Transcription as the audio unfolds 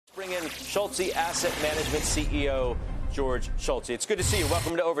bring in Schulte Asset Management CEO George Schulte. It's good to see you.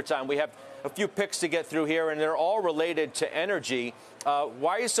 Welcome to Overtime. We have a few picks to get through here, and they're all related to energy.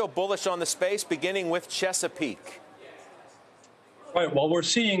 Why are you so bullish on the space, beginning with Chesapeake? Right. Well, we're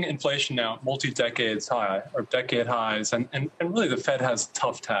seeing inflation now multi-decades high or decade highs, and really the Fed has a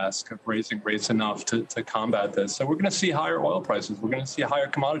tough task of raising rates enough to combat this. So we're going to see higher oil prices. We're going to see higher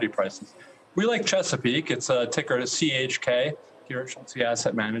commodity prices. We like Chesapeake. It's a ticker CHK here at Schulte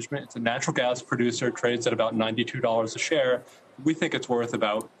Asset Management. It's a natural gas producer, trades at about $92 a share. We think it's worth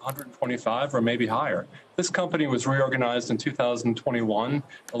about 125 or maybe higher. This company was reorganized in 2021,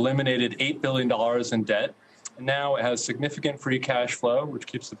 eliminated $8 billion in debt. Now it has significant free cash flow, which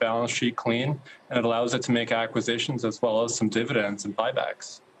keeps the balance sheet clean, and it allows it to make acquisitions as well as some dividends and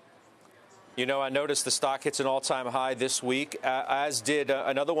buybacks. You know, I noticed the stock hits an all-time high this week, as did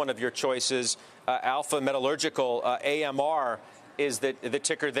another one of your choices, Alpha Metallurgical. AMR is the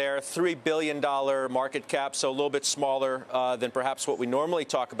ticker there, $3 billion market cap, so a little bit smaller than perhaps what we normally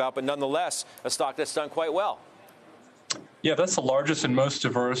talk about, but nonetheless, a stock that's done quite well. Yeah, that's the largest and most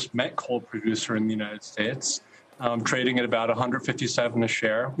diverse met coal producer in the United States, trading at about 157 a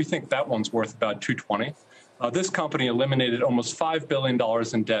share. We think that one's worth about 220. This company eliminated almost $5 billion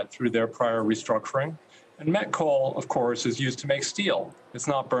in debt through their prior restructuring. And met coal, of course, is used to make steel. It's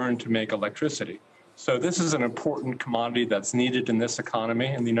not burned to make electricity. So this is an important commodity that's needed in this economy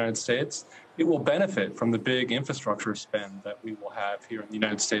in the United States. It will benefit from the big infrastructure spend that we will have here in the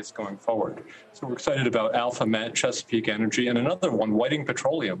United States going forward. So we're excited about Alpha Met, Chesapeake Energy, and another one, Whiting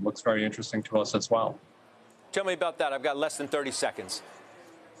Petroleum, looks very interesting to us as well. Tell me about that. I've got less than 30 seconds.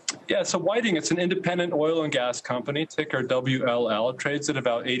 Yeah, so Whiting, it's an independent oil and gas company, ticker WLL, trades at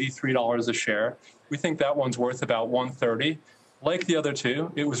about $83 a share. We think that one's worth about $130. Like the other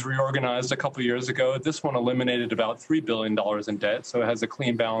two, it was reorganized a couple years ago. This one eliminated about $3 billion in debt, so it has a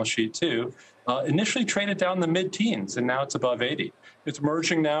clean balance sheet too. Initially traded down the mid-teens, and now it's above 80. It's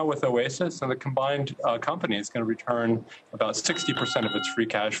merging now with Oasis, and the combined company is going to return about 60% of its free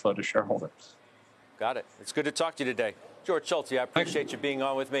cash flow to shareholders. Got it. It's good to talk to you today. George Schulte, I appreciate you being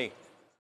on with me.